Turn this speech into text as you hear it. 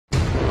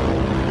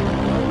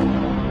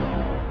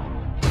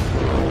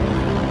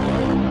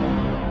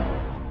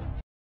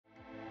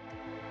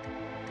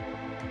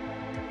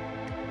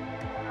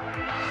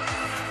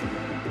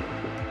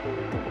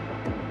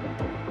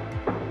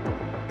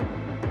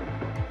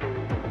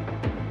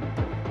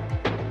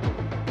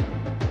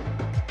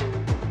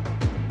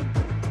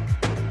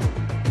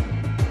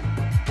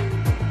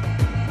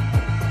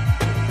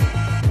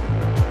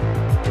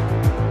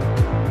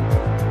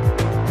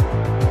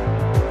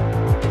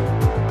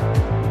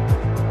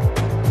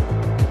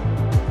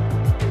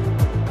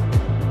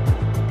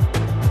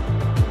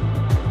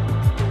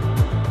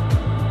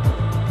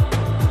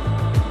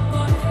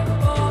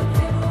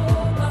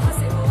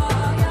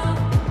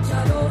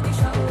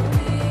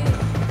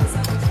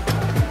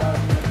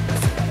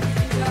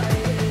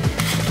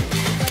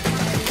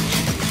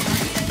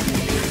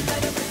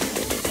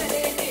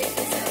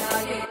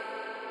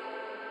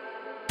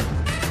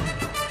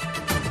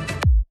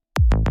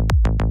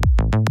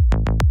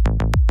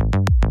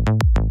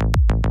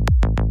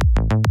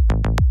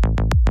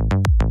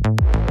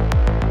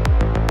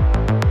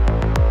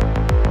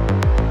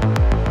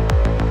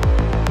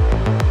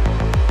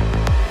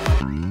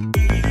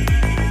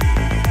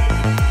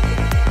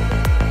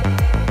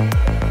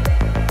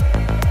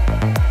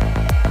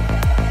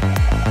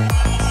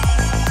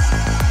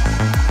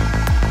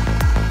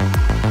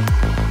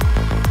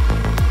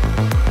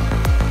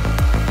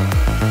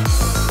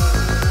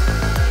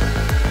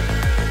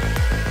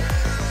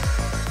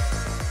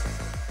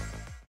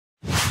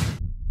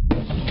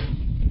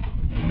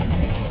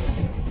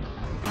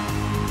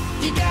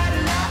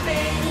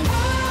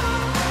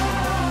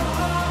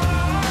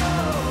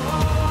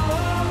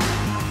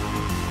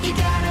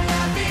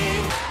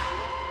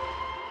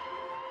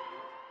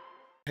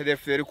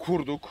Hedefleri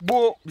kurduk.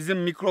 Bu bizim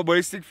mikro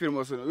balistik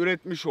firmasının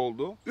üretmiş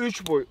olduğu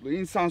 3 boyutlu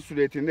insan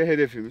silüetinde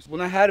hedefimiz.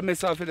 Buna her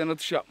mesafeden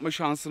atış yapma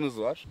şansınız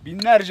var.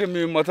 Binlerce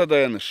mühimmata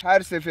dayanır.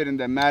 Her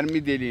seferinde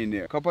mermi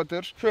deliğini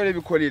kapatır. Şöyle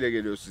bir koliyle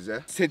geliyor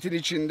size. Setin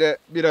içinde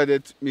bir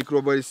adet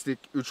mikro balistik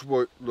 3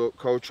 boyutlu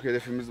kauçuk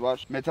hedefimiz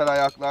var. Metal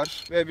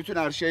ayaklar ve bütün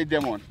her şey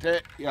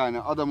demonte. Yani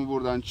adamı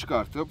buradan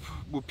çıkartıp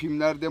bu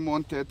pimler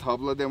demonte,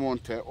 tabla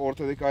demonte,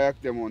 ortadaki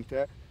ayak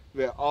demonte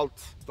ve alt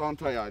stand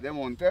ayağı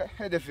demonte,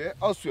 hedefi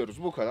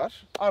asıyoruz, bu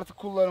kadar. Artık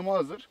kullanıma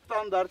hazır.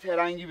 Standart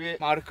herhangi bir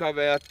marka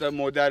veyahut da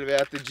model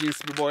veyahut da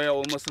cins bir boya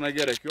olmasına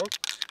gerek yok.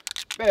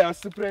 Beyaz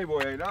sprey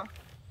boyayla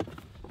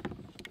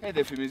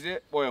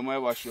hedefimizi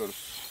boyamaya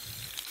başlıyoruz.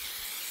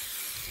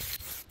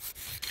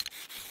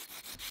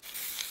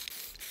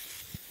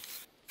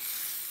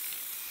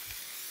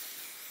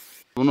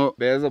 Bunu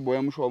beyaza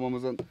boyamış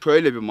olmamızın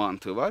şöyle bir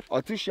mantığı var.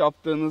 Atış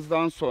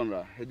yaptığınızdan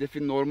sonra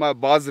hedefin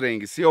normal baz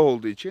rengi siyah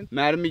olduğu için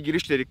mermi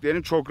giriş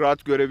deliklerini çok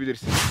rahat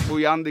görebilirsiniz. Bu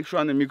yandaki şu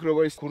anda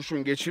mikrobalist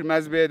kurşun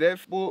geçirmez bir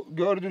hedef. Bu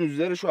gördüğünüz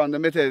üzere şu anda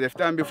metal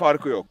hedeften bir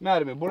farkı yok.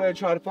 Mermi buraya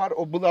çarpar,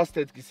 o blast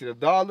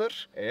etkisiyle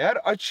dağılır. Eğer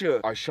açı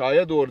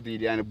aşağıya doğru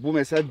değil, yani bu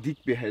mesela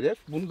dik bir hedef,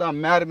 bundan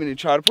merminin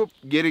çarpıp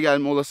geri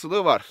gelme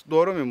olasılığı var.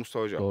 Doğru mu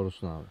Mustafa Hocam?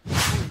 Doğrusun abi.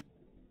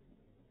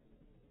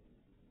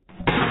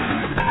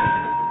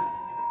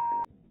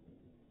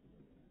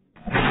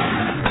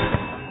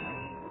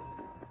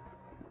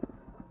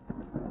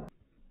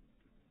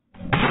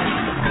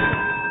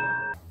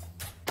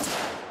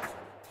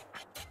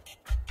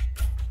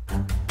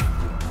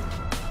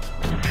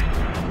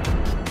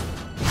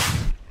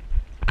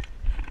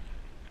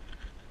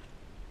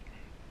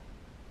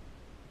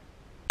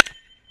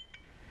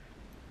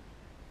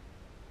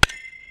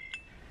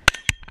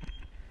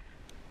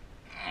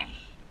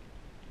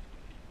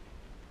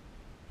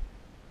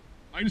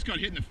 I just got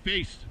hit in the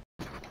face.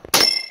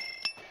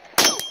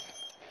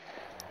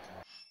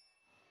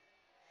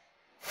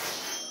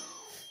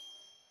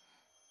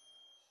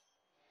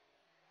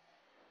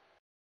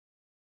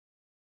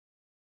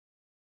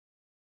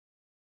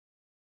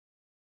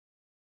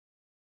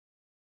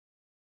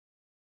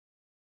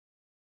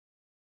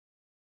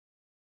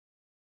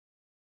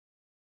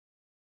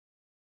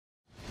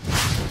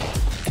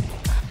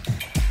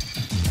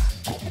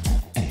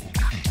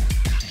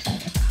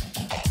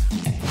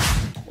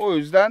 O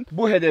yüzden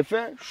bu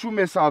hedefe şu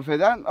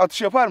mesafeden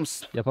atış yapar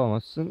mısın?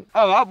 Yapamazsın.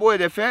 Ama bu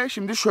hedefe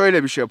şimdi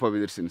şöyle bir şey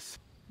yapabilirsiniz.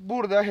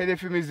 Burada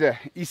hedefimize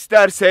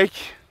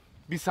istersek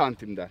 1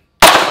 santimden,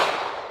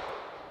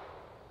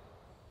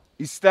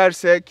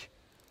 istersek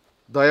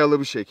dayalı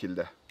bir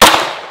şekilde,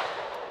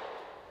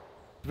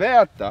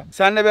 veyahut da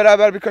seninle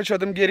beraber birkaç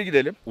adım geri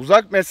gidelim.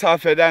 Uzak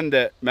mesafeden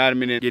de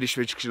merminin geliş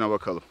ve çıkışına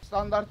bakalım.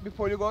 Standart bir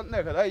poligon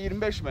ne kadar?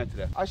 25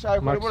 metre. Aşağı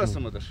yukarı Maksimum. burası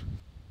mıdır?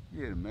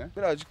 20.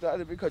 Birazcık daha,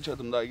 hadi birkaç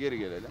adım daha geri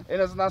gelelim. En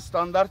azından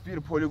standart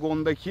bir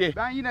poligondaki,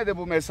 ben yine de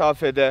bu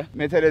mesafede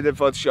metal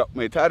hedef atış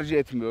yapmayı tercih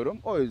etmiyorum.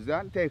 O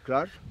yüzden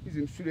tekrar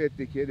bizim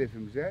silüetteki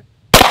hedefimize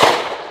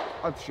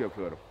atış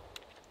yapıyorum.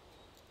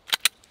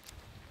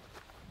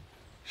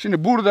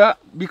 Şimdi burada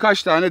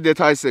birkaç tane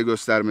detay size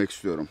göstermek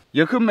istiyorum.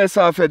 Yakın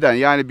mesafeden,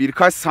 yani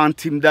birkaç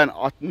santimden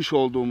atmış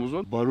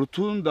olduğumuzun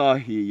barutun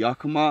dahi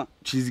yakma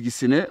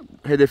çizgisini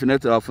hedefin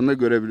etrafında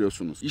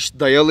görebiliyorsunuz. İş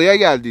dayalıya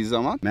geldiği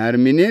zaman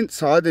merminin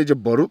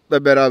sadece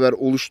barutla beraber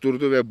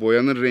oluşturduğu ve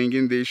boyanın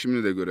renginin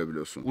değişimini de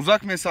görebiliyorsun.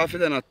 Uzak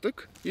mesafeden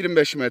attık.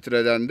 25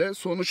 metreden de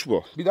sonuç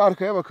bu. Bir de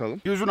arkaya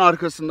bakalım. Gözün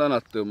arkasından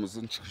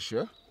attığımızın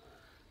çıkışı.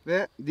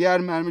 Ve diğer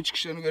mermi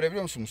çıkışlarını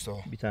görebiliyor musun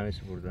Mustafa? Bir tanesi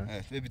burada.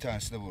 Evet, ve bir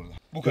tanesi de burada.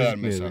 Bu kadar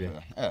Gözükmüyor mesafeden.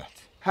 bile. Evet.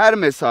 Her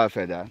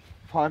mesafeden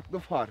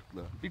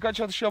farklı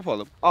birkaç atış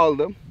yapalım.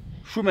 Aldım.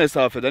 Şu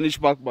mesafeden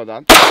hiç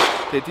bakmadan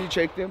tetiği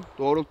çektim,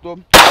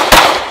 doğrulttum.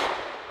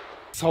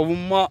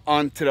 Savunma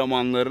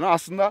antrenmanlarına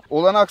aslında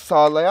olanak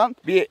sağlayan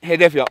bir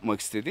hedef yapmak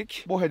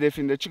istedik. Bu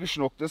hedefin de çıkış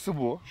noktası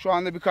bu. Şu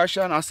anda birkaç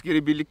tane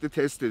askeri birlikte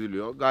test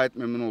ediliyor. Gayet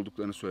memnun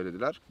olduklarını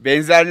söylediler.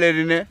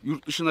 Benzerlerini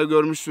yurt dışında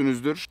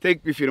görmüşsünüzdür.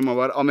 Tek bir firma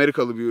var,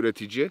 Amerikalı bir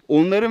üretici.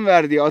 Onların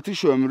verdiği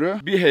atış ömrü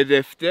bir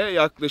hedefte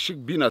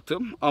yaklaşık 1000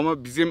 atım.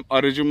 Ama bizim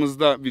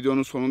aracımızda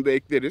videonun sonunda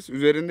ekleriz.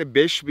 Üzerinde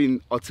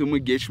 5000 atımı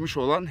geçmiş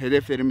olan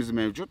hedeflerimiz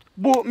mevcut.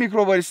 Bu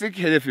mikrobalistik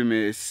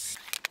hedefimiz.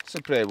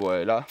 Sprey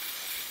boyayla.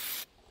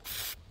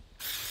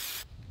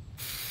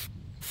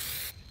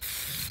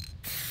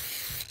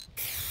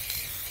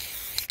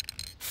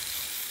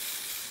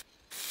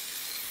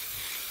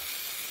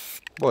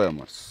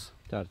 Boyamaz.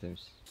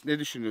 Tertemiz. Ne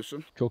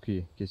düşünüyorsun? Çok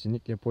iyi.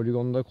 Kesinlikle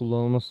poligonda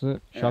kullanılması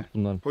şart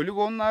bunların.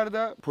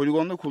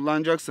 Poligonda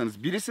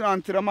kullanacaksanız birisine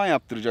antrenman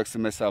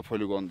yaptıracaksın mesela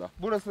poligonda.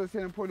 Burası da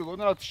senin poligonun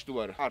atış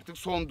duvarı. Artık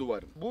son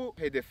duvarın. Bu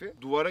hedefi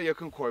duvara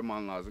yakın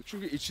koyman lazım.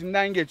 Çünkü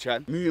içinden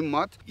geçen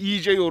mühimmat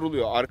iyice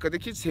yoruluyor.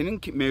 Arkadaki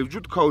senin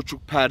mevcut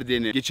kauçuk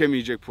perdeni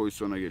geçemeyecek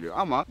pozisyona geliyor.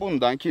 Ama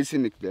bundan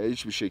kesinlikle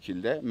hiçbir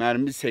şekilde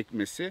mermi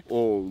sekmesi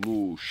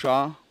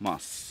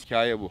oluşamaz.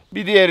 Hikaye bu.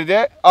 Bir diğeri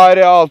de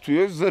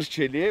AR-600 zırh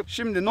çeliği.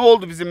 Şimdi ne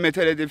oldu bizim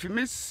metal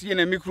hedefimiz?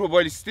 Yine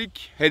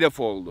mikrobalistik hedef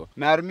oldu.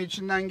 Mermi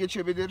içinden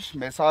geçebilir.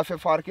 Mesafe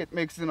fark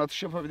etmeksizin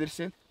atış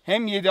yapabilirsin.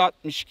 Hem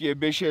 7.62'ye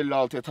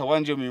 5.56'ya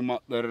tabanca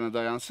mühimmatlarına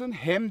dayansın,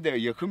 hem de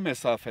yakın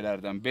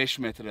mesafelerden 5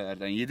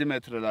 metrelerden 7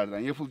 metrelerden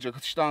yapılacak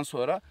atıştan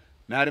sonra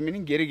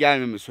merminin geri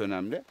gelmemesi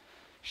önemli.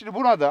 Şimdi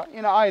buna da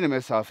yine aynı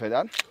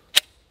mesafeden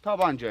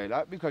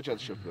tabancayla birkaç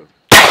atış yapıyorum.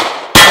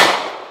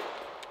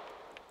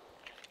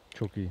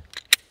 Çok iyi.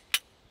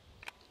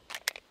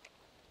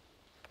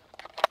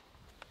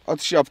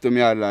 Atış yaptığım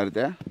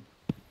yerlerde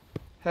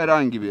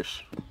herhangi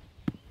bir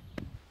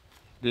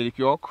delik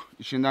yok.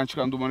 İçinden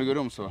çıkan dumanı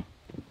görüyor musun?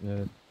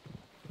 Evet.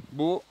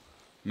 Bu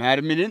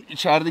merminin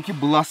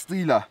içerideki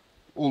blastıyla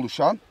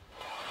oluşan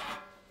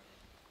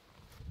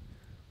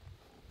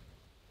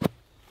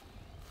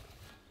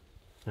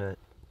Evet,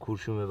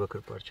 kurşun ve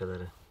bakır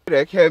parçaları.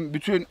 direkt hem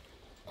bütün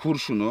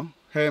kurşunu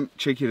hem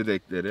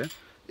çekirdekleri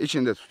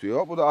içinde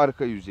tutuyor. Bu da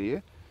arka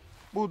yüzeyi.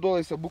 Bu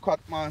dolayısıyla bu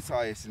katman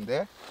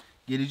sayesinde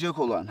gelecek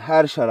olan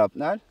her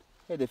şarapnel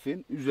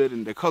hedefin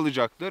üzerinde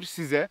kalacaktır.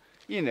 Size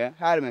yine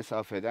her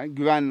mesafeden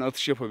güvenli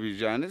atış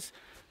yapabileceğiniz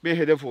bir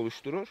hedef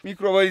oluşturur.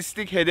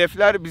 Mikrobalistik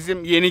hedefler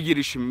bizim yeni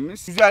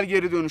girişimimiz. Güzel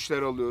geri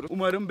dönüşler alıyoruz.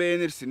 Umarım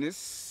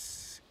beğenirsiniz.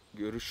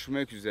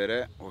 Görüşmek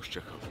üzere. Hoşça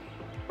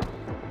kalın.